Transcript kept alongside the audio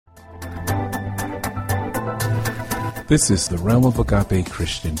This is the Realm of Agape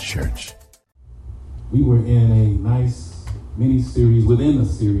Christian Church. We were in a nice mini-series within a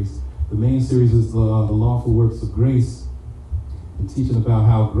series. The main series is the Lawful Works of Grace, and teaching about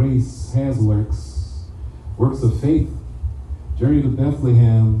how grace has works of faith. Journey to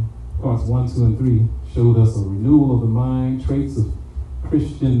Bethlehem, parts 1, 2, and 3, showed us a renewal of the mind, traits of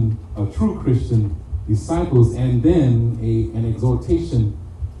true Christian disciples, and then an exhortation,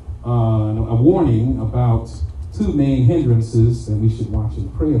 a warning about two main hindrances that we should watch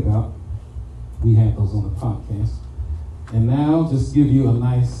and pray about. We had those on the podcast. And now just give you a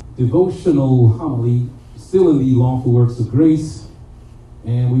nice devotional homily, still in the Lawful Works of Grace.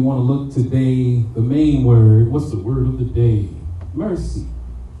 And we want to look today, the main word. What's the word of the day? Mercy.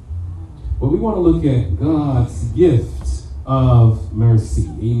 But we want to look at God's gift of mercy.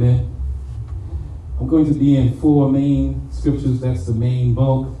 Amen. I'm going to be in 4 main scriptures. That's the main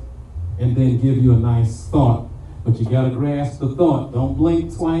bulk. And then give you a nice thought. But you got to grasp the thought. Don't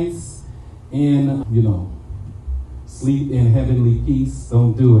blink twice and, sleep in heavenly peace.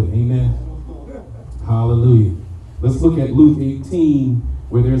 Don't do it. Amen. Hallelujah. Let's look at Luke 18,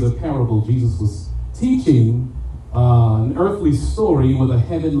 where there's a parable. Jesus was teaching an earthly story with a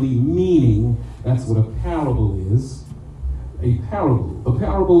heavenly meaning. That's what a parable is. A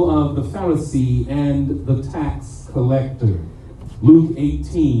parable of the Pharisee and the tax collector. Luke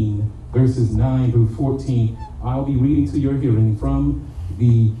 18, verses 9 through 14. I'll be reading to your hearing from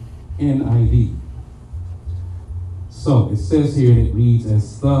the NIV. So it says here, and it reads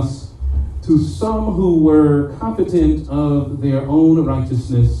as thus: to some who were confident of their own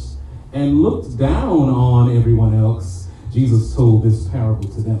righteousness and looked down on everyone else, Jesus told this parable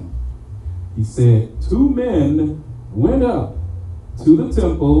to them. He said, 2 men went up to the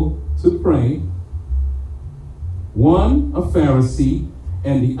temple to pray, one a Pharisee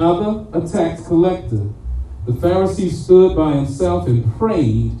and the other a tax collector. The Pharisee stood by himself and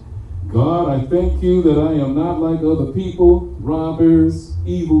prayed, God, I thank you that I am not like other people, robbers,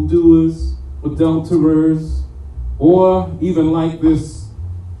 evildoers, adulterers, or even like this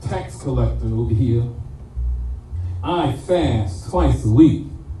tax collector over here. I fast twice a week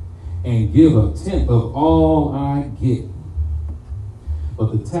and give 1/10 of all I get.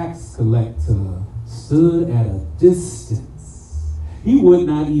 But the tax collector stood at a distance. He would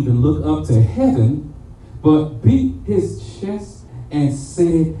not even look up to heaven, but beat his chest and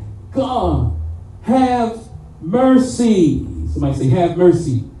said, God, have mercy. Somebody say, have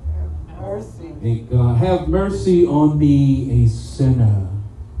mercy. Have mercy. Thank God. Have mercy on me, a sinner.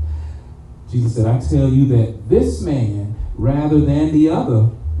 Jesus said, I tell you that this man, rather than the other,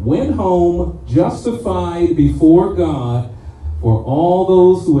 went home justified before God. For all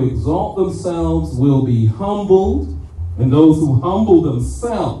those who exalt themselves will be humbled, and those who humble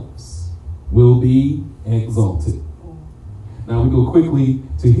themselves will be exalted. Now we go quickly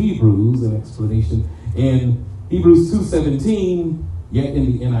to Hebrews, an explanation. In Hebrews 2:17, yet in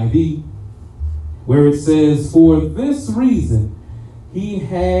the NIV, where it says, for this reason he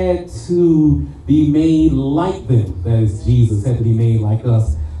had to be made like them. That is, Jesus had to be made like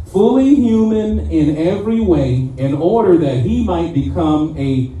us, fully human in every way, in order that he might become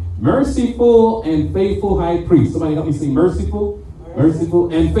a merciful and faithful high priest. Somebody help me say merciful,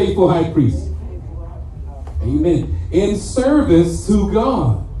 and faithful high priest. Amen. In service to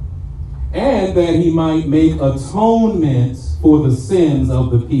God, and that he might make atonement for the sins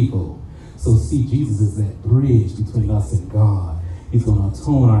of the people. So see, Jesus is that bridge between us and God. He's going to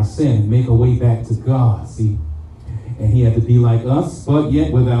atone our sin and make a way back to God. See? And he had to be like us, but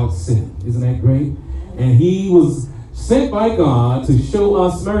yet without sin. Isn't that great? And he was sent by God to show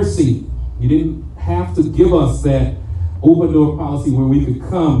us mercy. He didn't have to give us that open door policy where we could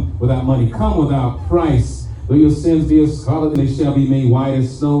come without money, come without price. Though your sins be as scarlet, they shall be made white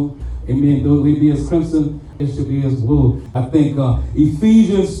as snow. Amen. Though they be as crimson, they shall be as wool. I think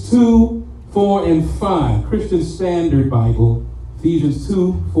Ephesians 2, 4, and 5. Christian Standard Bible. Ephesians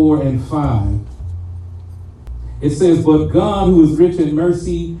 2, 4, and 5. It says, but God, who is rich in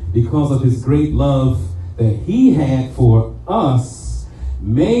mercy, because of his great love that he had for us,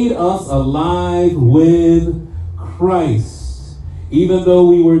 made us alive with Christ, even though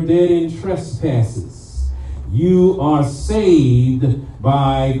we were dead in trespasses. You are saved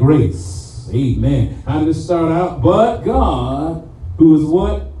by grace. Amen. How did it start out? But God, who is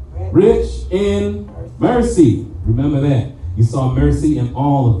what? Rich in mercy. Remember that. You saw mercy in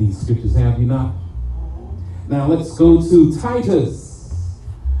all of these scriptures, have you not? Now let's go to Titus,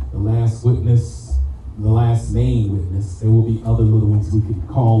 the last witness, the last main witness. There will be other little ones we can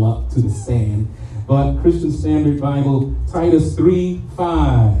call up to the stand. But Christian Standard Bible, Titus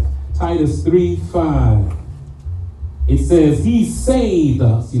 3:5. Titus 3:5. It says he saved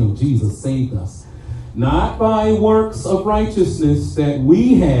us. Jesus saved us. Not by works of righteousness that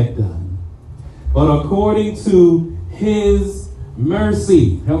we had done, but according to his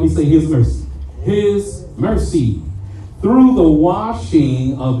mercy. Help me say his mercy. His mercy. Through the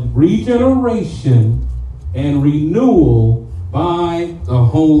washing of regeneration and renewal by the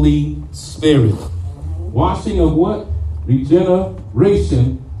Holy Spirit. Washing of what?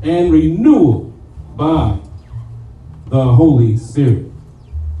 Regeneration and renewal by the Holy Spirit.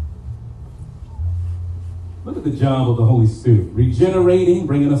 Look at the job of the Holy Spirit. Regenerating,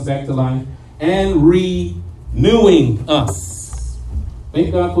 bringing us back to life, and renewing us.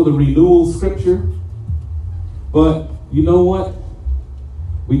 Thank God for the renewal scripture. But you know what?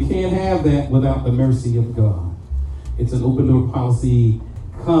 We can't have that without the mercy of God. It's an open door policy.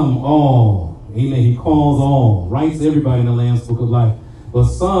 Come all. Amen. He calls all. Writes everybody in the Lamb's Book of Life. But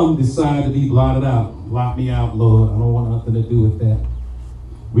some decide to be blotted out. Blot me out, Lord. I don't want nothing to do with that.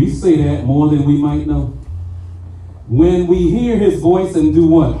 We say that more than we might know. When we hear his voice and do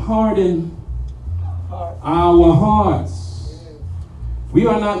what? Harden our hearts. We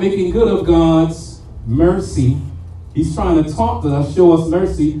are not making good of God's mercy. He's trying to talk to us, show us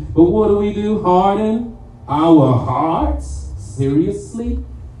mercy. But what do? Harden our hearts? Seriously?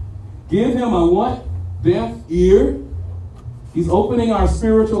 Give him a what? Deaf ear? He's opening our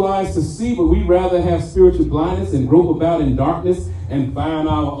spiritual eyes to see, but we'd rather have spiritual blindness and grope about in darkness and find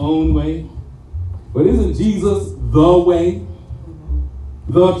our own way. But isn't Jesus the way,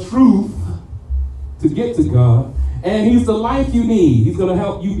 the truth to get to God? And he's the life you need. He's going to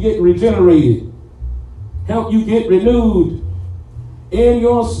help you get regenerated, help you get renewed in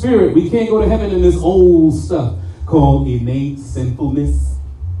your spirit. We can't go to heaven in this old stuff called innate sinfulness.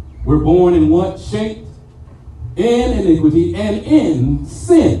 We're born in what? Shaped in iniquity and in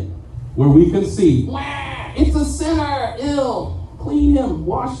sin, where we conceive. It's a sinner. Ill. Clean him,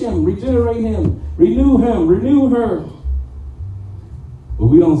 wash him, regenerate him, renew her. But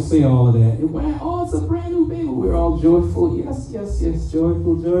we don't say all of that. Oh, it's a brand new baby. We're all joyful. Yes.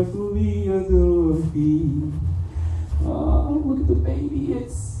 Joyful we adore thee. Oh, look at the baby.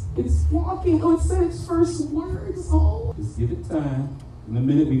 It's walking. Oh, it said its first words. Oh, just give it time. In a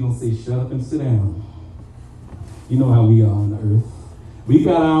minute, we're going to say, shut up and sit down. You know how we are on the earth. We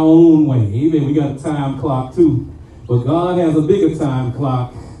got our own way. Amen. We got a time clock too. But God has a bigger time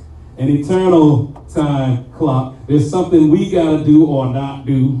clock, an eternal time clock. There's something we got to do or not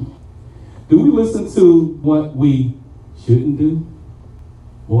do. Do we listen to what we shouldn't do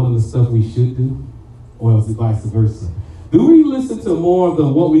more than the stuff we should do? Or else vice versa? Do we listen to more of the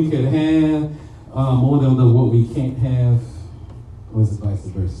what we could have more than the what we can't have? Or is it vice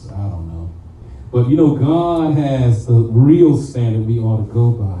versa? I don't know. But God has the real standard we ought to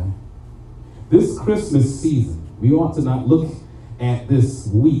go by. This Christmas season, we ought to not look at this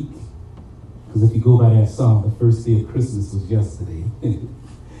week. Because if you go by that song, the first day of Christmas was yesterday.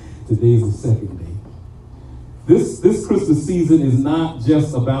 Today is the second day. This Christmas season is not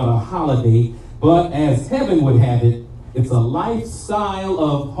just about a holiday, but as heaven would have it, it's a lifestyle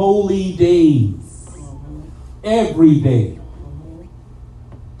of holy days. Every day.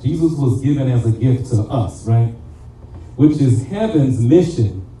 Jesus was given as a gift to us, right? Which is heaven's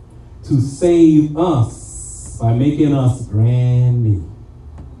mission to save us by making us brand new.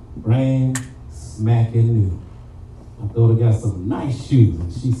 Brand smacking new. My daughter got some nice shoes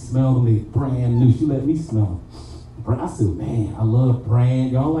and she smelled them, they brand new. She let me smell them. I said, man, I love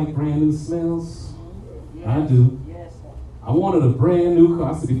brand. Y'all like brand new smells? Yeah. I do. Yes. I wanted a brand new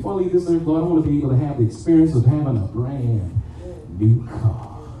car. I said, before I leave this earth, Lord, I want to be able to have the experience of having a brand new car.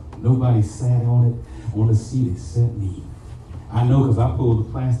 Nobody sat on it on the seat except me. I know because I pulled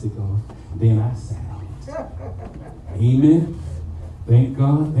the plastic off, then I sat on it. Amen. Thank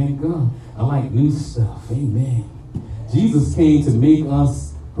God, thank God. I like new stuff. Amen. Jesus came to make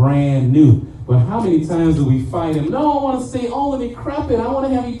us brand new. But how many times do we fight him? No, I want to stay old and decrepit. I want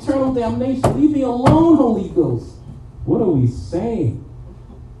to have eternal damnation. Leave me alone, Holy Ghost. What are we saying?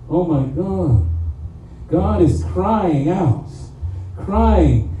 Oh my God. God is crying out.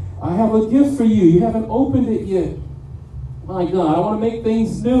 Crying. I have a gift for you. You haven't opened it yet. My God, I want to make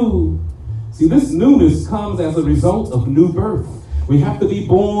things new. See, this newness comes as a result of new birth. We have to be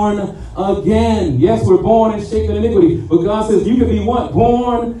born again. Yes, we're born and shaped in iniquity. But God says you can be what?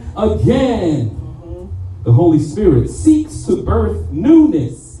 Born again. The Holy Spirit seeks to birth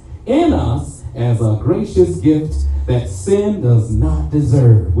newness in us as a gracious gift that sin does not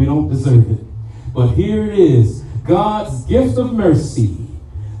deserve. We don't deserve it. But here it is, God's gift of mercy.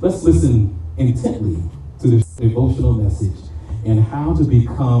 Let's listen intently to this devotional message and how to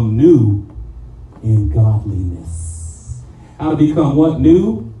become new in godliness. How to become what?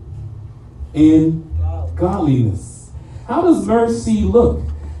 New in godliness. How does mercy look?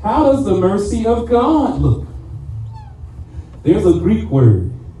 How does the mercy of God look? There's a Greek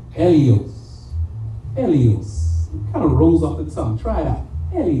word, elios. Elios. It kind of rolls off the tongue. Try it out.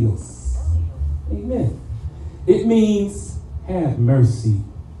 Elios. Amen. It means have mercy.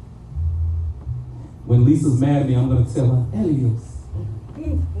 When Lisa's mad at me, I'm going to tell her, Elios.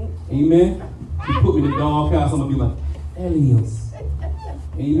 Amen. She put me in the doghouse, I'm going to be like, Elios.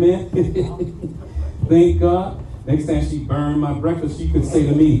 Amen. Thank God. Next time she burned my breakfast, she could say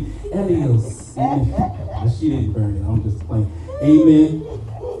to me, Elios. Amen. But she didn't burn it. I'm just playing.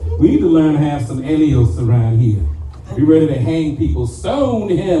 Amen. We need to learn to have some Elios around here. Be ready to hang people. Stone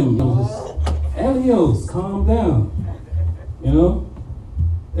him. Elios, calm down. You know?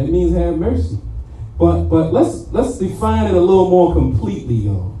 That means have mercy. But let's define it a little more completely,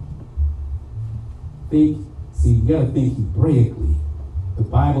 y'all. You gotta think Hebraically. The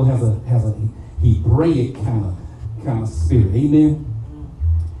Bible has a Hebraic kind of spirit. Amen.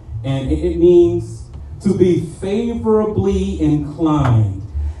 And it means to be favorably inclined.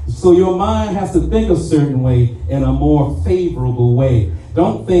 So your mind has to think a certain way in a more favorable way.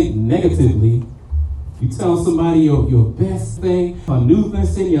 Don't think negatively. You tell somebody your best thing, a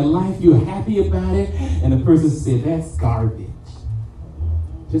newness in your life, you're happy about it, and the person said, that's garbage.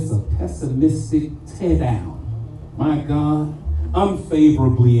 Just a pessimistic tear down. My God,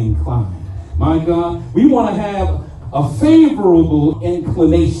 unfavorably inclined. My God, we want to have a favorable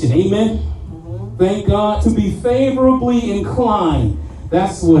inclination. Amen? Thank God, to be favorably inclined.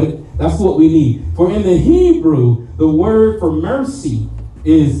 That's what we need. For in the Hebrew, the word for mercy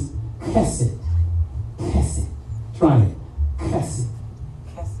is chesed. Chesed. Try it. Chesed.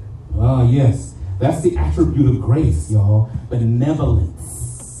 Ah, yes. That's the attribute of grace, y'all.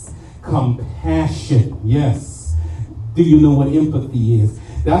 Benevolence. Compassion. Yes. Do you know what empathy is?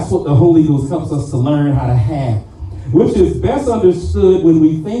 That's what the Holy Ghost helps us to learn how to have, which is best understood when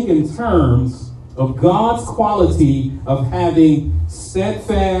we think in terms of God's quality of having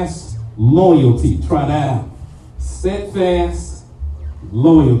steadfast loyalty. Try that out. Steadfast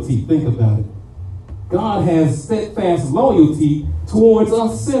loyalty. Think about it. God has steadfast loyalty towards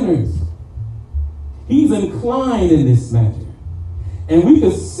us sinners. He's inclined in this matter. And we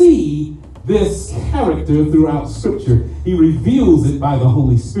can see this character throughout Scripture. He reveals it by the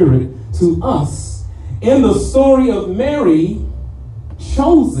Holy Spirit to us in the story of Mary,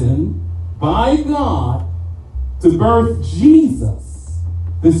 chosen by God to birth Jesus,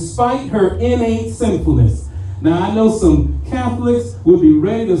 despite her innate sinfulness. Now, I know some Catholics would be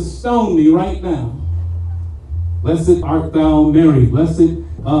ready to stone me right now. Blessed art thou, Mary. Blessed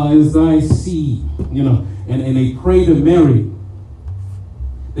is thy seed. You know, and they pray to Mary.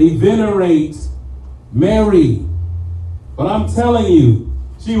 They venerate Mary. But I'm telling you,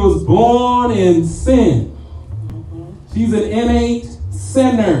 she was born in sin. She's an innate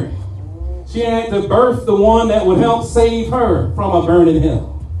sinner. She had to birth the one that would help save her from a burning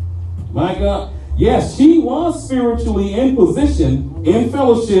hell. My God. Yes, she was spiritually in position, in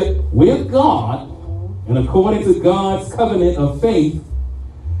fellowship with God. And according to God's covenant of faith,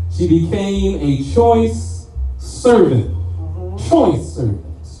 she became a choice servant. Choice servant.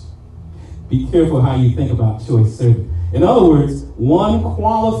 Be careful how you think about choice servant. In other words, one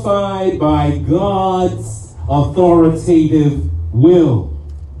qualified by God's authoritative will.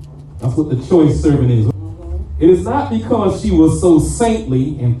 That's what the choice servant is. It is not because she was so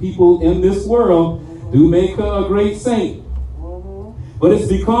saintly, and people in this world do make her a great saint, but it's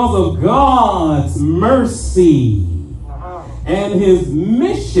because of God's mercy and his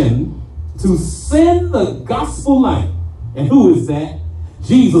mission to send the gospel light. And who is that?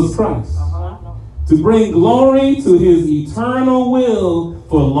 Jesus Christ. To bring glory to his eternal will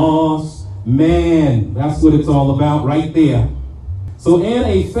for lost man. That's what it's all about right there. So in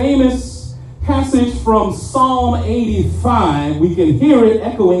a famous passage from Psalm 85, we can hear it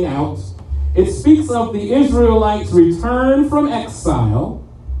echoing out. It speaks of the Israelites' return from exile.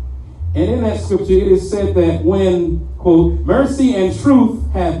 And in that scripture, it is said that when, quote, mercy and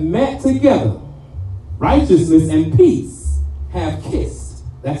truth have met together, righteousness and peace have kissed.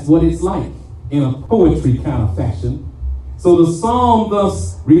 That's what it's like in a poetry kind of fashion. So the psalm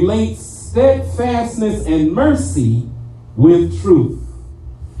thus relates steadfastness and mercy with truth.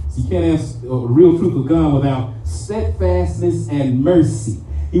 So you can't have the real truth of God without steadfastness and mercy.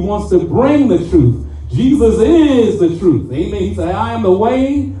 He wants to bring the truth. Jesus is the truth. Amen. He said, I am the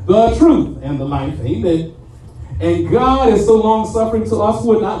way, the truth, and the life. Amen. And God is so long-suffering to us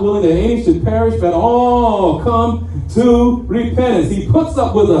who are not willing that any should perish, but all come to repentance. He puts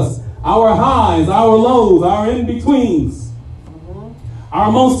up with us, our highs, our lows, our in-betweens.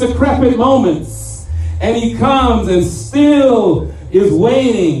 our most decrepit moments. And he comes and still is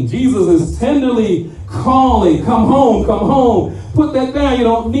waiting. Jesus is tenderly calling, come home, come home. Put that down. You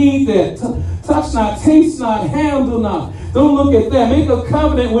don't need that. Touch not, taste not, handle not. Don't look at that. Make a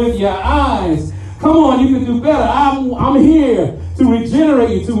covenant with your eyes. Come on, you can do better. I'm here to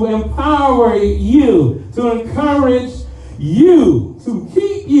regenerate you, to empower you, to encourage you, to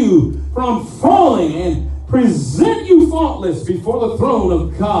keep you from falling and present you faultless before the throne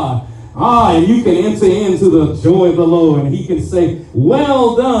of God. And you can enter into the joy of the Lord, and he can say,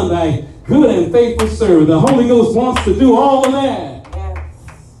 well done, thy good and faithful servant. The Holy Ghost wants to do all of that.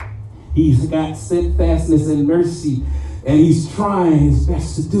 Yes. He's got steadfastness and mercy, and he's trying his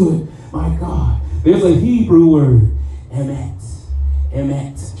best to do it. My God. There's a Hebrew word, emet.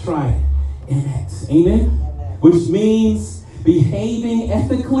 Emet. Try it. Emet. Amen? Which means behaving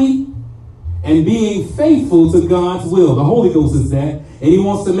ethically and being faithful to God's will. The Holy Ghost is that, and he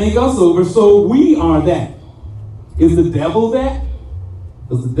wants to make us over, so we are that. Is the devil that?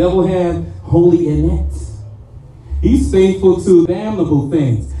 Does the devil have holy emet? He's faithful to damnable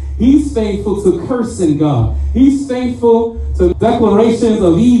things. He's faithful to cursing God. He's faithful to declarations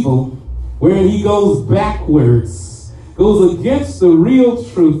of evil, wherein he goes backwards, goes against the real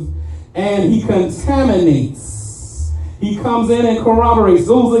truth, and he contaminates. He comes in and corroborates,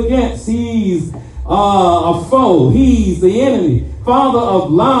 goes against. He's a foe. He's the enemy, father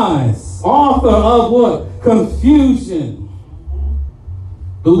of lies, author of what? Confusion.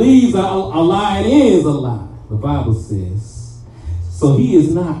 Believes a lie is a lie, the Bible says. So he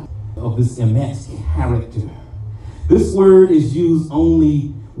is not of this immense character. This word is used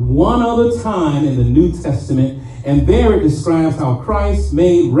only one other time in the New Testament, and there it describes how Christ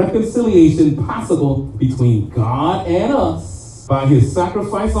made reconciliation possible between God and us by his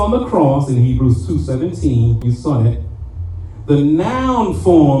sacrifice on the cross in Hebrews 2:17. You saw that. The noun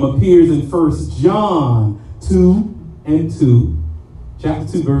form appears in 1 John 2:2, chapter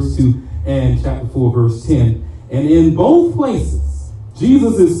 2, verse 2, and chapter 4, verse 10. And in both places,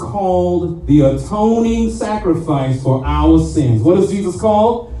 Jesus is called the atoning sacrifice for our sins. What is Jesus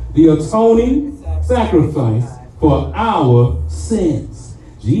called? The atoning sacrifice for our sins.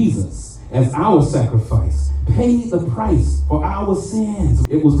 Jesus, as our sacrifice, paid the price for our sins.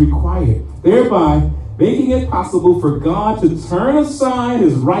 It was required, thereby making it possible for God to turn aside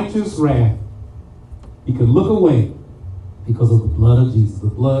his righteous wrath. He could look away because of the blood of Jesus. The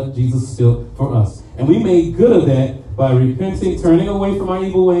blood Jesus spilled for us. And we made good of that by repenting, turning away from our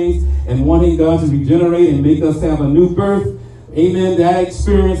evil ways, and wanting God to regenerate and make us have a new birth. Amen. That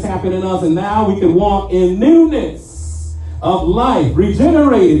experience happened in us, and now we can walk in newness of life,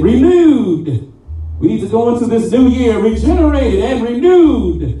 regenerated, renewed. We need to go into this new year regenerated and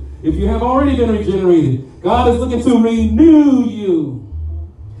renewed. If you have already been regenerated, God is looking to renew you.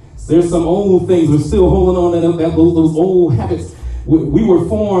 There's some old things we're still holding on to, those old habits. We were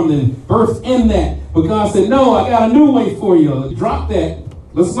formed and birthed in that. But God said, no, I got a new way for you. Drop that.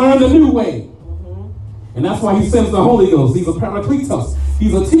 Let's learn the new way. And that's why he sends the Holy Ghost. He's a Parakletos.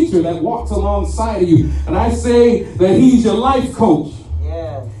 He's a teacher that walks alongside of you. And I say that he's your life coach.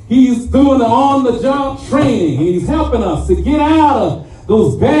 Yeah. He's doing the on-the-job training. And he's helping us to get out of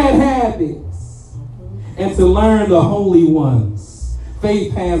those bad habits and to learn the holy ones.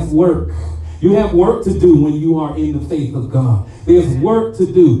 Faith has work. You have work to do when you are in the faith of God. There's work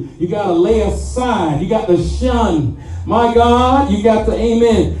to do. You got to lay aside. You got to shun. My God, you got to,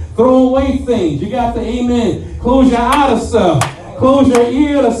 amen, throw away things. You got to, amen, close your eye to stuff. Close your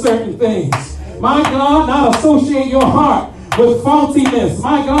ear to certain things. My God, not associate your heart with faultiness.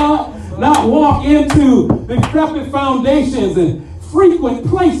 My God, not walk into decrepit foundations and frequent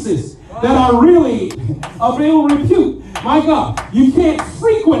places that are really of ill repute. My God, you can't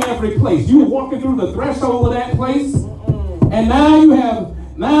frequent every place. You're walking through the threshold of that place, and now you have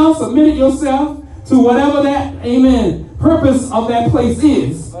now submitted yourself to whatever that, amen, purpose of that place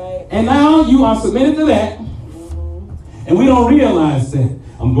is. And now you are submitted to that, and we don't realize that.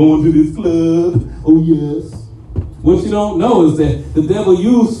 I'm going to this club. Oh, yes. What you don't know is that the devil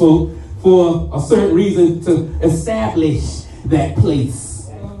used for a certain reason to establish that place.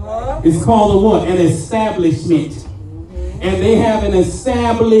 It's called a what? An establishment. And they have an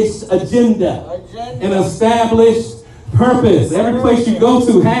established agenda. An established purpose. Every place you go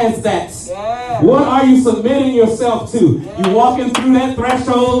to has that. Yeah. What are you submitting yourself to? Yeah. You walking through that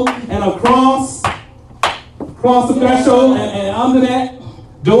threshold and across the threshold and under that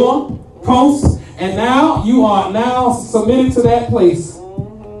door post, and now you are now submitted to that place.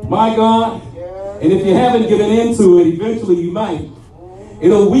 My God. And if you haven't given into it, eventually you might.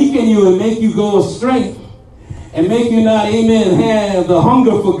 It'll weaken you and make you go astray. and make you not, amen, have the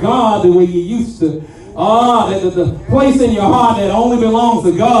hunger for God the way you used to. The place in your heart that only belongs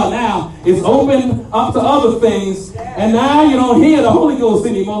to God now is open up to other things. And now you don't hear the Holy Ghost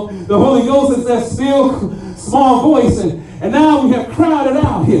anymore. The Holy Ghost is that still small voice. And now we have crowded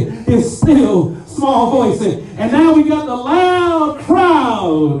out his still small voice. And now we got the loud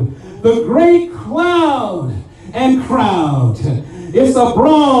crowd, the great cloud and crowd. It's a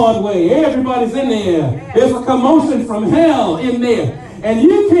Broadway. Everybody's in there. There's a commotion from hell in there. And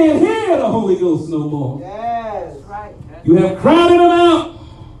you can't hear the Holy Ghost no more. Yes, right. You have crowded him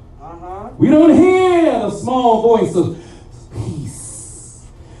out. We don't hear the small voice of peace,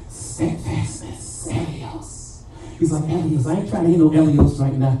 steadfastness, Elios. He's like, Elios, I ain't trying to hear no Elios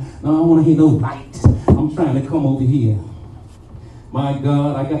right now. No, I don't want to hear no light. I'm trying to come over here. My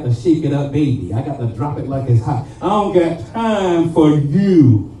God, I got to shake it up, baby. I got to drop it like it's hot. I don't got time for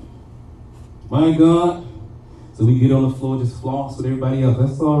you. My God. So we get on the floor, just floss with everybody else.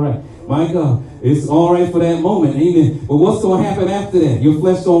 That's all right. My God, it's all right for that moment. Amen. But what's going to happen after that? Your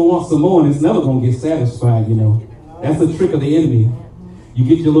flesh going to want some more, and it's never going to get satisfied, you know. That's the trick of the enemy. You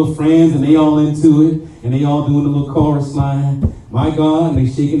get your little friends, and they all into it, and they all doing the little chorus line. My God, and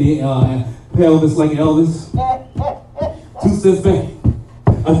they shaking their pelvis like Elvis. 2 steps back.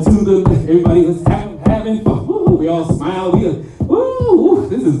 Everybody was having fun. Woo, we all smile. Woo,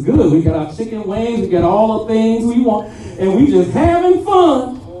 this is good. We got our chicken wings. We got all the things we want. And we just having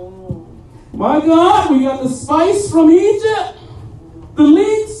fun. My God, we got the spice from Egypt. The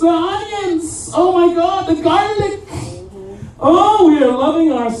leeks, the onions. Oh my God, the garlic. Oh, we are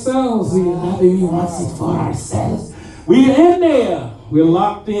loving ourselves. We are having we want it for ourselves. We're in there. We're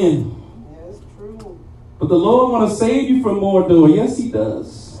locked in. That's true. But the Lord want to save you from more door. Yes, he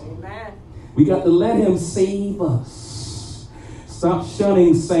does. Amen. We got to let him save us. Stop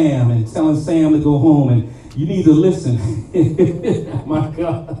shunning Sam and telling Sam to go home, and you need to listen. My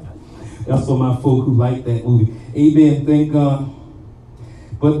God. That's for my folk who like that movie. Amen. Thank God.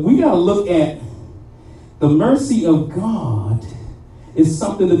 But we got to look at the mercy of God is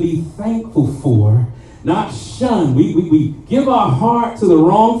something to be thankful for, not shun. We give our heart to the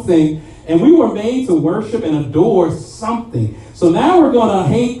wrong thing, and we were made to worship and adore something. So now we're going to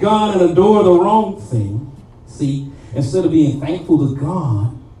hate God and adore the wrong thing. See? Instead of being thankful to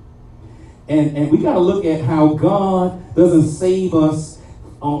God. And we got to look at how God doesn't save us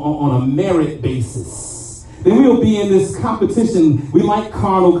on a merit basis. Then we'll be in this competition. We like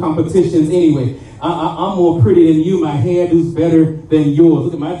carnal competitions anyway. I'm more pretty than you. My hairdo's better than yours.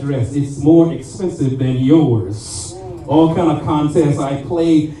 Look at my dress. It's more expensive than yours. All kind of contests. I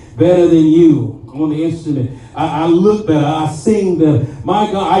play better than you on the instrument. I look better. I sing better.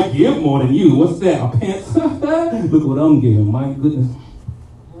 My God, I give more than you. What's that? A pants? Look what I'm giving. My goodness.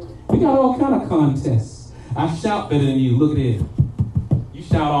 We got all kind of contests. I shout better than you. Look at it. You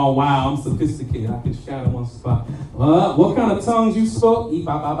shout all wild. I'm sophisticated. I can shout in one spot. What kind of tongues you spoke?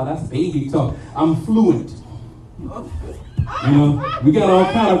 That's baby talk. I'm fluent. You know, we got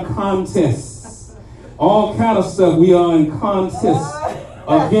all kind of contests. All kind of stuff. We are in contests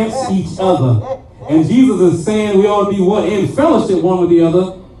against each other. And Jesus is saying we ought to be what? In fellowship one with the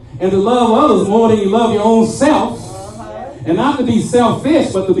other. And to love others more than you love your own self. And not to be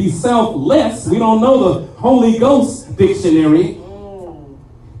selfish, but to be selfless. We don't know the Holy Ghost dictionary.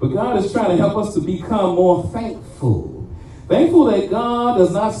 But God is trying to help us to become more thankful. Thankful that God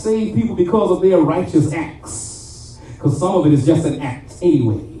does not save people because of their righteous acts. Because some of it is just an act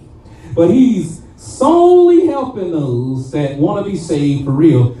anyway. But he's solely helping those that want to be saved for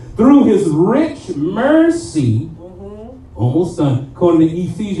real through his rich mercy. Almost done. According to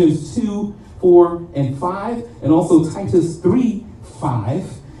Ephesians 2, 4, and 5. And also Titus 3,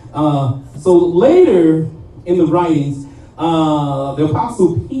 5. So later in the writings, the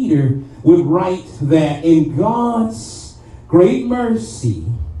Apostle Peter would write that in God's great mercy,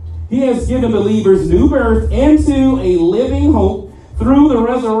 he has given believers new birth into a living hope through the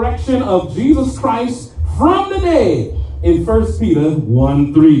resurrection of Jesus Christ from the dead in 1 Peter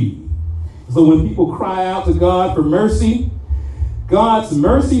 1, 3. So when people cry out to God for mercy, God's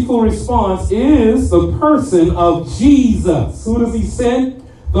merciful response is the person of Jesus. Who does he send?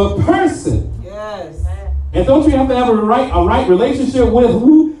 The person. Yes. And don't you have to have a right relationship with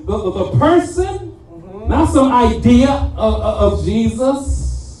who? The person? Not some idea of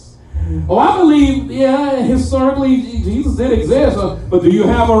Jesus. Oh, I believe, yeah, historically Jesus did exist. But do you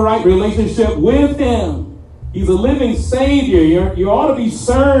have a right relationship with him? He's a living Savior. You ought to be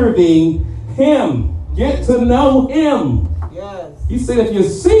serving him. Get to know him. Yes. He said if you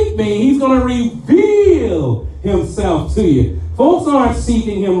seek me, he's going to reveal himself to you. Folks aren't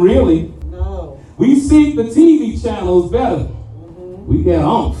seeking him really. No. We seek the TV channels better. We got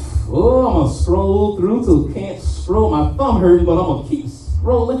oomph. Oh, I'm going to scroll through till can't scroll. My thumb hurting, but I'm going to keep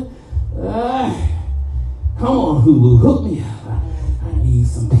scrolling. Come on, Hulu, hook me up. I need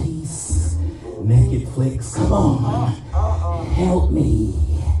some peace. Naked flicks, come on. Help me.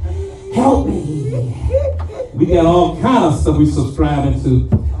 Help me. We got all kind of stuff we subscribing to.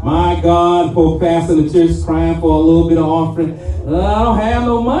 My God, poor pastor in the church crying for a little bit of offering. I don't have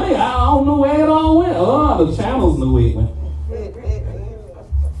no money. I don't know where it all went. Oh, the channels know where it went.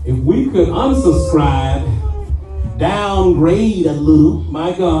 If we could unsubscribe, downgrade a little,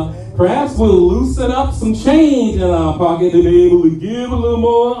 my God, perhaps we'll loosen up some change in our pocket to be able to give a little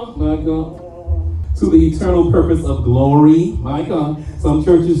more, my God, to the eternal purpose of glory, my God. Some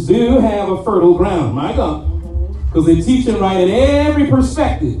churches do have a fertile ground, my God, because they're teaching right in every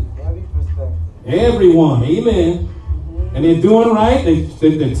perspective. Everyone, amen. And they're doing right.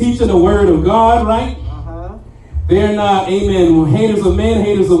 They're teaching the word of God right. They're not, amen, haters of men,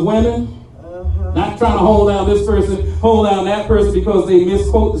 haters of women. Not trying to hold down this person, hold down that person because they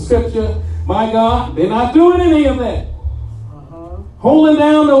misquote the scripture. My God, they're not doing any of that. Holding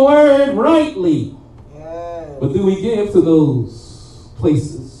down the word rightly. But do we give to those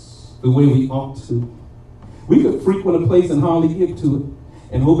places the way we ought to? We could frequent a place and hardly give to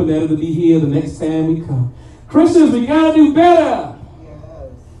it, and hoping that it'll be here the next time we come. Christians, we got to do better.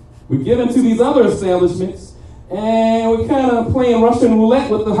 We're giving to these other establishments, and we're kind of playing Russian roulette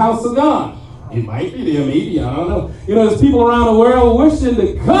with the house of God. It might be there, maybe, I don't know. You know, there's people around the world wishing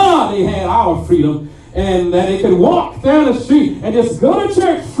to God they had our freedom and that they could walk down the street and just go to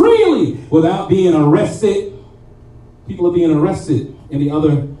church freely without being arrested. People are being arrested in the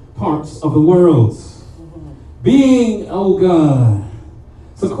other parts of the world. Being, oh God,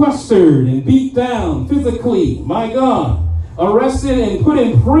 sequestered and beat down physically, my God, arrested and put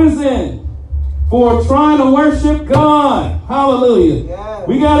in prison for trying to worship God. Hallelujah. Yes.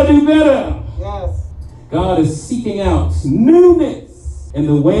 We got to do better. Yes. God is seeking out newness in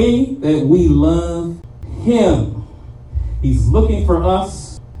the way that we love Him. He's looking for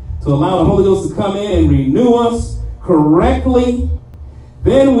us to allow the Holy Ghost to come in and renew us correctly.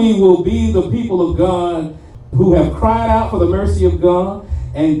 Then we will be the people of God who have cried out for the mercy of God,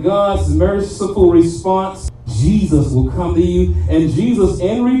 and God's merciful response, Jesus will come to you, and Jesus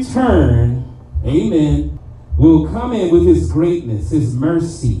in return, amen, will come in with His greatness, His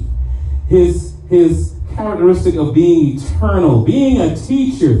mercy, His characteristic of being eternal, being a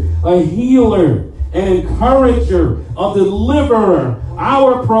teacher, a healer, an encourager, a deliverer,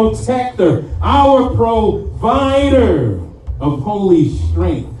 our protector, our provider of holy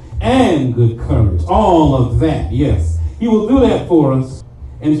strength and good courage. All of that, yes. He will do that for us.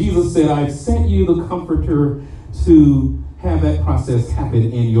 And Jesus said, I've sent you the Comforter to have that process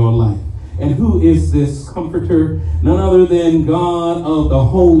happen in your life. And who is this Comforter? None other than God of the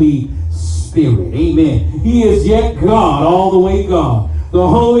Holy Spirit. Amen. He is yet God, all the way God. The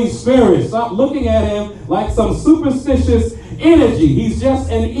Holy Spirit. Stop looking at Him like some superstitious energy. He's just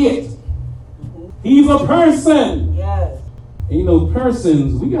an it. He's a person. Yes. And you know,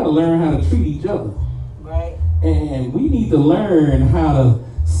 persons, we got to learn how to treat each other. Right. And we need to learn how to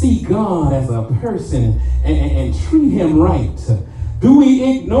see God as a person and treat Him right. Do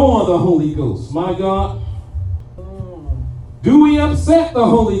we ignore the Holy Ghost? My God. Do we upset the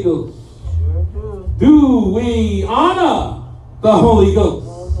Holy Ghost? Sure do. Do we honor the Holy Ghost?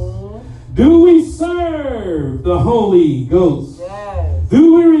 Do we serve the Holy Ghost? Yes.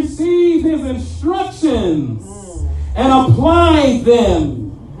 Do we receive His instructions and apply them?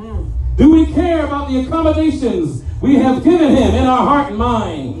 Do we care about the accommodations we have given Him in our heart and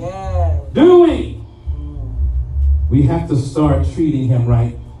mind? Yes. Do we? We have to start treating Him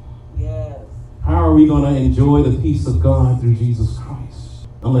right. Yes. How are we going to enjoy the peace of God through Jesus Christ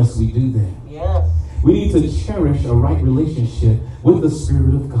unless we do that? Yes. We need to cherish a right relationship with the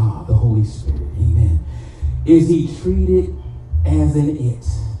Spirit of God, the Holy Spirit. Amen. Is He treated as an it?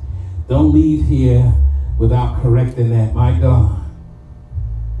 Don't leave here without correcting that. My God.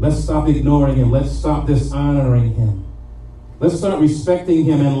 Let's stop ignoring Him. Let's stop dishonoring Him. Let's start respecting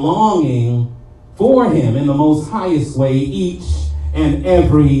Him and longing for Him in the most highest way each and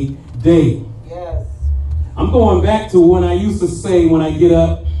every day. Yes. I'm going back to when I used to say when I get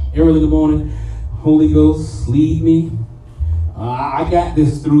up early in the morning, Holy Ghost, lead me. I got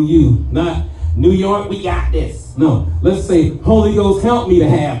this through you. Not New York, we got this. No, let's say, Holy Ghost, help me to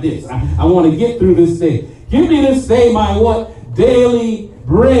have this. I want to get through this day. Give me this day my what? Daily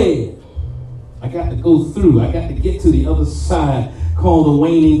bread. I got to go through. I got to get to the other side called the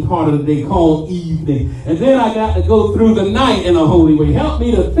waning part of the day, called evening. And then I got to go through the night in a holy way. Help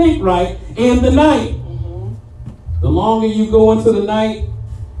me to think right in the night. The longer you go into the night,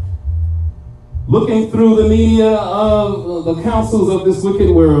 looking through the media of the counsels of this wicked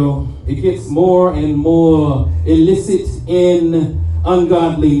world, it gets more and more illicit in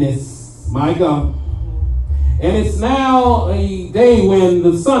ungodliness. My God. And it's now a day when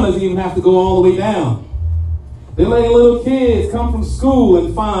the sun doesn't even have to go all the way down. They're letting little kids come from school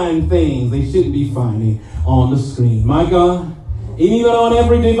and find things they shouldn't be finding on the screen. My God. Even on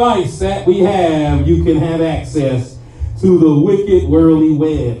every device that we have, you can have access to the wicked worldly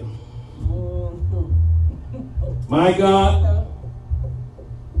web. My God.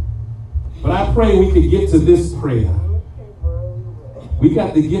 But I pray we could get to this prayer. We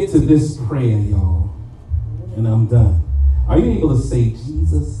got to get to this prayer, y'all. And I'm done. Are you able to say,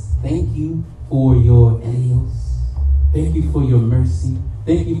 Jesus, thank you for your Elios. Thank you for your mercy.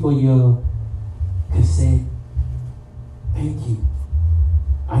 Thank you for your cassette. Thank you.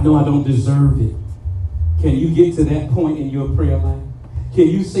 I know I don't deserve it. Can you get to that point in your prayer life? Can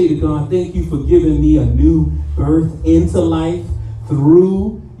you say to God, thank you for giving me a new birth into life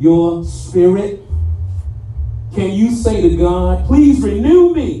through your Spirit? Can you say to God, please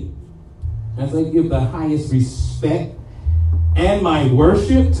renew me as I give the highest respect and my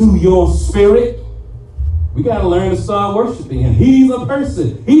worship to your Spirit? We got to learn to start worshiping Him. He's a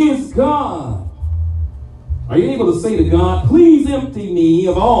person. He is God. Are you able to say to God, please empty me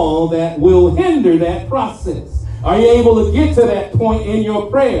of all that will hinder that process? Are you able to get to that point in your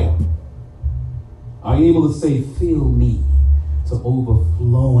prayer? Are you able to say, fill me to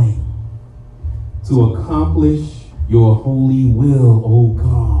overflowing to accomplish your holy will, O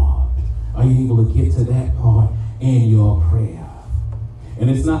God? Are you able to get to that part in your prayer? And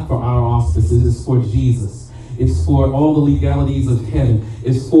it's not for our auspices, it's for Jesus. It's for all the legalities of heaven.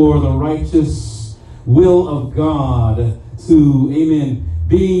 It's for the righteous will of God to, amen,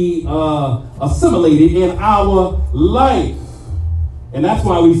 be assimilated in our life. And that's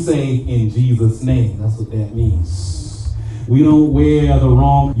why we say, in Jesus' name. That's what that means. We don't wear the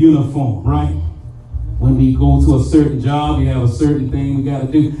wrong uniform, right? When we go to a certain job, we have a certain thing we got to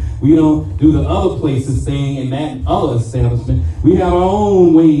do. We don't do the other places thing in that other establishment. We have our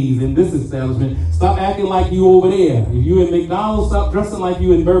own ways in this establishment. Stop acting like you over there. If you in McDonald's, stop dressing like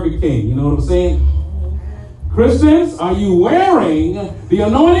you in Burger King. You know what I'm saying? Christians, are you wearing the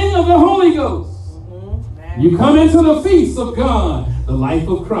anointing of the Holy Ghost? You come into the feast of God, the life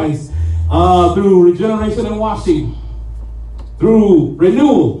of Christ, through regeneration and washing, through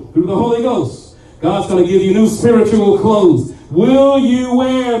renewal, through the Holy Ghost. God's going to give you new spiritual clothes. Will you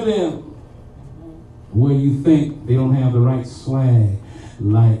wear them? Where you think they don't have the right swag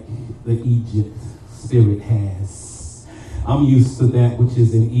like the Egypt spirit has. I'm used to that which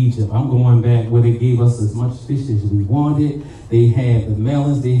is in Egypt. I'm going back where they gave us as much fish as we wanted. They had the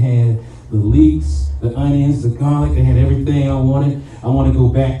melons, they had the leeks, the onions, the garlic, they had everything I wanted. I want to go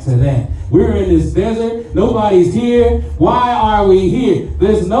back to that. We're in this desert. Nobody's here. Why are we here?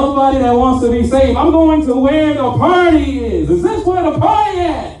 There's nobody that wants to be saved. I'm going to where the party is. Is this where the party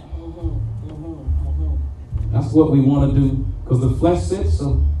at? That's what we want to do because the flesh said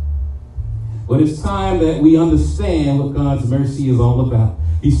so. But it's time that we understand what God's mercy is all about.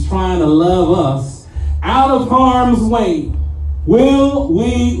 He's trying to love us out of harm's way. Will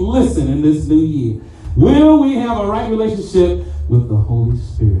we listen in this new year? Will we have a right relationship with the Holy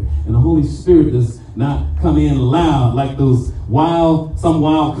Spirit? And the Holy Spirit does not come in loud like those some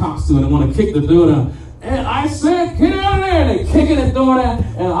wild cops do and want to kick the door down. And I said, get out of there. And they're kicking the door down.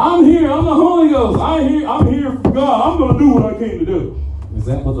 And I'm here. I'm the Holy Ghost. I'm here for God. I'm going to do what I came to do. Is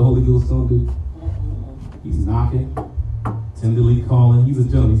that what the Holy Ghost is going to do? He's knocking, tenderly calling. He's a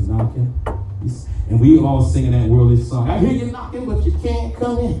gentleman. He's knocking. And we all singing that worldly song. I hear you knocking, but you can't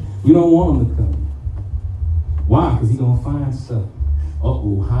come in. We don't want him to come in. Why? Because he's going to find stuff.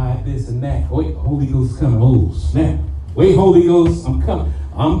 Uh-oh, hide this and that. Wait, Holy Ghost coming. Oh, snap. Wait, Holy Ghost, I'm coming.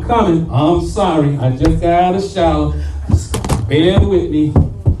 I'm coming. I'm sorry. I just got out of the shower. Bear with me.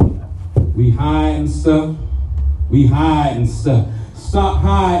 We hiding stuff. We hiding stuff. Stop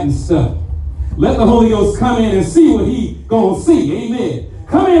hiding stuff. Let the Holy Ghost come in and see what he gonna see. Amen.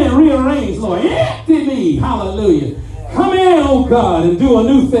 Come in and rearrange, Lord. Empty me. Hallelujah. Come in, oh God, and do a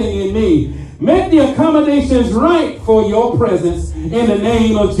new thing in me. Make the accommodations right for your presence in the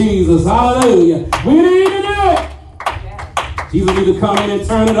name of Jesus. Hallelujah. We need to do it. Jesus needs to come in and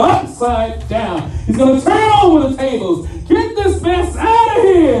turn it upside down. He's going to turn over the tables. Get this mess out of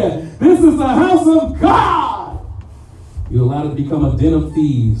here. This is the house of God. You're allowed to become a den of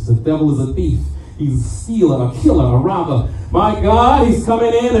thieves. The devil is a thief. He's a stealer, a killer, a robber. My God, he's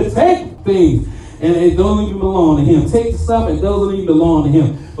coming in to take things. And it don't even belong to him. Take stuff and doesn't even belong to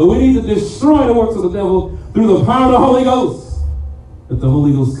him. But we need to destroy the works of the devil through the power of the Holy Ghost. Let the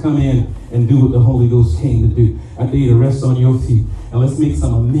Holy Ghost come in and do what the Holy Ghost came to do. I dare you to rest on your feet. And let's make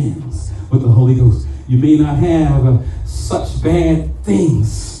some amends with the Holy Ghost. You may not have such bad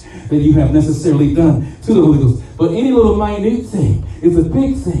things that you have necessarily done to the Holy Ghost. But any little minute thing is a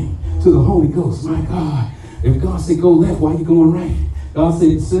big thing to the Holy Ghost. My God. If God said go left, why are you going right? God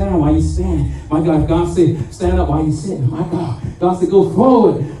said, sit down while you standing. My God, if God said, stand up while you sitting. My God, God said, go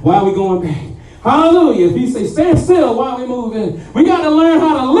forward while we going back. Hallelujah. If he say, stand still while we moving, we got to learn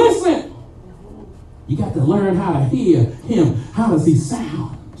how to listen. You got to learn how to hear him. How does he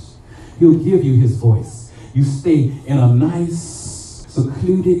sound? He'll give you his voice. You stay in a nice,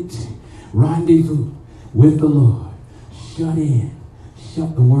 secluded rendezvous with the Lord. Shut in.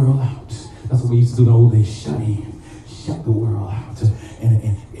 Shut the world out. That's what we used to do in the old days. Shut in. Shut the world out.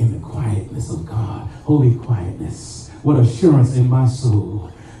 And in the quietness of God. Holy quietness. What assurance in my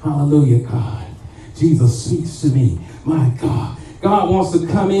soul. Hallelujah, God. Jesus speaks to me. My God. God wants to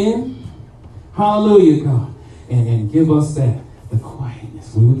come in. Hallelujah, God. And give us the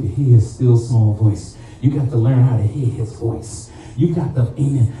quietness. When we can hear his still small voice. You got to learn how to hear his voice. You got to,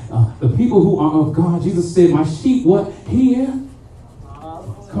 amen. The people who are of God, Jesus said, my sheep, what? Hear?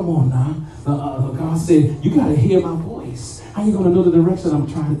 Come on now. God said, you got to hear my voice. How you going to know the direction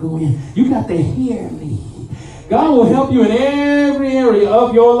I'm trying to go in? You got to hear me. God will help you in every area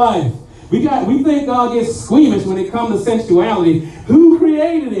of your life. We think God gets squeamish when it comes to sensuality. Who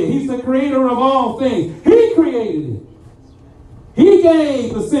created it? He's the creator of all things. He created it. He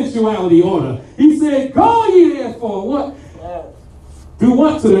gave the sensuality order. He said, go ye therefore. What? Do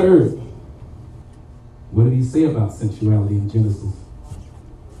what to the earth? What did he say about sensuality in Genesis?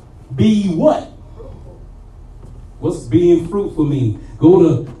 Be what? What's being fruitful mean? Go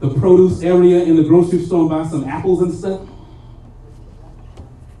to the produce area in the grocery store and buy some apples and stuff?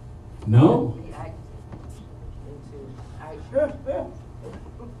 No?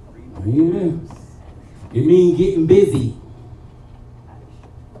 Amen. It means getting busy.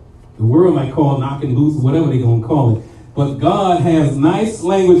 The world might call it knocking boots, whatever they're going to call it. But God has nice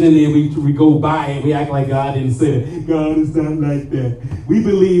language in there. We go by and we act like God didn't say it. God is not like that. We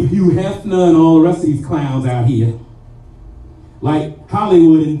believe Hugh Hefner and all the rest of these clowns out here. Like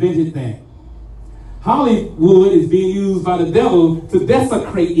Hollywood invented that. Hollywood is being used by the devil to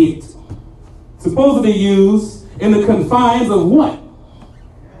desecrate it. Supposed to be used in the confines of what?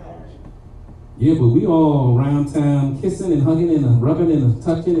 Yeah, but we all around town kissing and hugging and rubbing and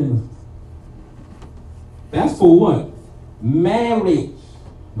touching and that's for what? Marriage.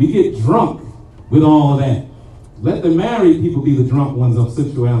 We get drunk with all of that. Let the married people be the drunk ones of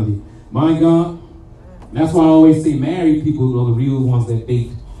sexuality. My God. That's why I always say married people are the real ones that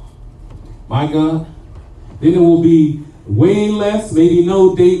date. My God. Then there will be way less, maybe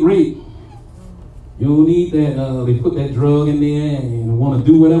no date rape. You don't need that. They put that drug in there and want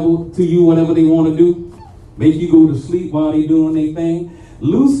to do whatever to you, whatever they want to do. Make you go to sleep while they doing their thing.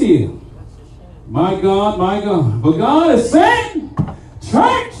 Loose here. My God, my God. But God is saying,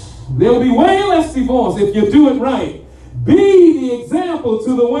 church, there will be way less divorce if you do it right. Be the example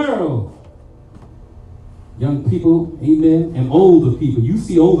to the world. Young people, amen, and older people. You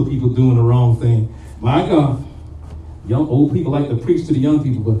see older people doing the wrong thing. My God. Old people like to preach to the young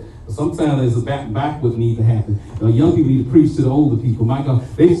people, but sometimes there's a backward need to happen. Young people need to preach to the older people. My God.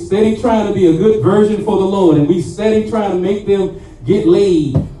 They steady trying to be a good version for the Lord, and we steady trying to make them get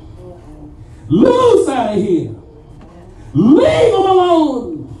laid. Loose out of here. Leave them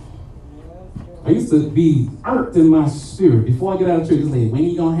alone. I used to be irked in my spirit. Before I get out of church, I say, when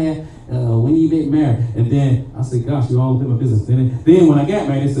you going to have, when you get married? And then I said, gosh, you're all in my business. Then when I got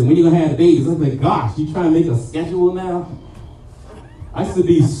married, they said, when you going to have the babies? I said, gosh, you trying to make a schedule now? I used to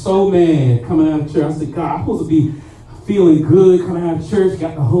be so mad coming out of church. I said, God, I'm supposed to be feeling good coming out of church,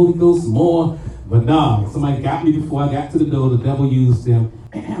 got the Holy Ghost more. But nah, somebody got me before I got to the door. The devil used them.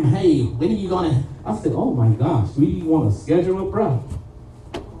 Hey, when are you going to? I said, oh my gosh, we want to schedule a bro.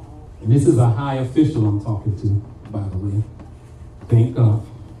 And this is a high official I'm talking to, by the way. Thank God.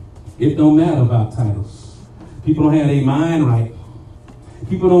 It don't matter about titles. People don't have their mind right.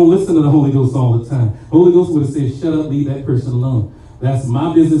 People don't listen to the Holy Ghost all the time. Holy Ghost would have said, shut up, leave that person alone. That's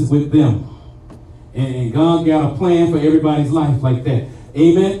my business with them. And God got a plan for everybody's life like that.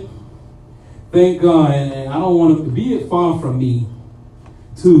 Amen. Thank God. And I don't want to be it far from me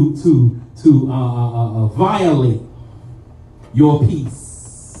to violate your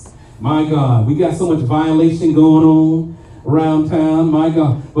peace. My God, we got so much violation going on. around town, my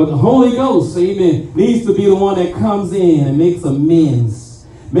God. But the Holy Ghost, amen, needs to be the one that comes in and makes amends.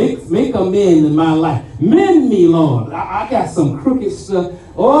 Make amends in my life. Mend me, Lord. I got some crooked stuff.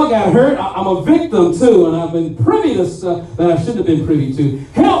 Oh, I got hurt. I'm a victim too, and I've been privy to stuff that I shouldn't have been privy to.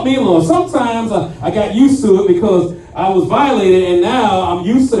 Help me, Lord. Sometimes I got used to it because I was violated, and now I'm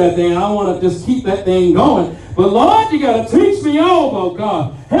used to that thing. I want to just keep that thing going. But Lord, you got to teach me all about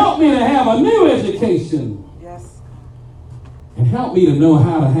God. Help me to have a new education. Yes. And help me to know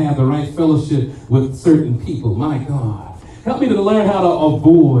how to have the right fellowship with certain people. My God. Help me to learn how to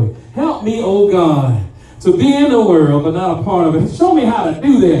avoid. Help me, oh God, to be in the world but not a part of it. Show me how to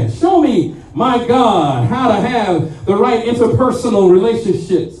do that. Show me, my God, how to have the right interpersonal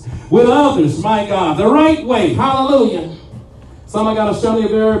relationships with others, my God, the right way. Hallelujah. Some I got to show me the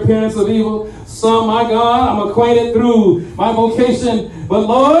very appearance of evil. Some, my God, I'm acquainted through my vocation. But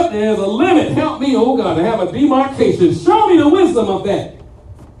Lord, there's a limit. Help me, oh God, to have a demarcation. Show me the wisdom of that.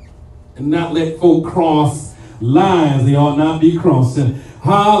 And not let folk cross lines they ought not be crossing.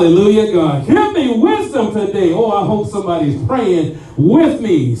 Hallelujah, God. Give me wisdom today. Oh, I hope somebody's praying with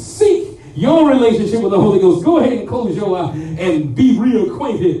me. Seek your relationship with the Holy Ghost. Go ahead and close your eye and be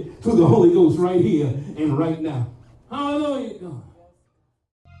reacquainted to the Holy Ghost right here and right now. Hallelujah, God.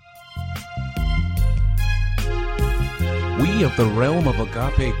 We of the Realm of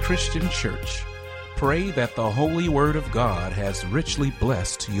Agape Christian Church pray that the Holy Word of God has richly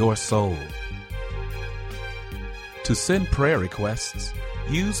blessed your soul. To send prayer requests,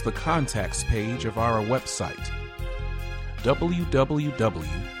 use the contacts page of our website,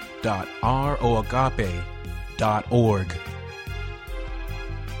 www.roagape.org.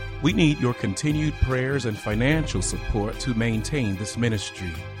 We need your continued prayers and financial support to maintain this ministry.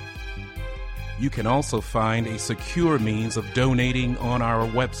 You can also find a secure means of donating on our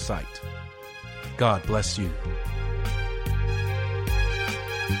website. God bless you.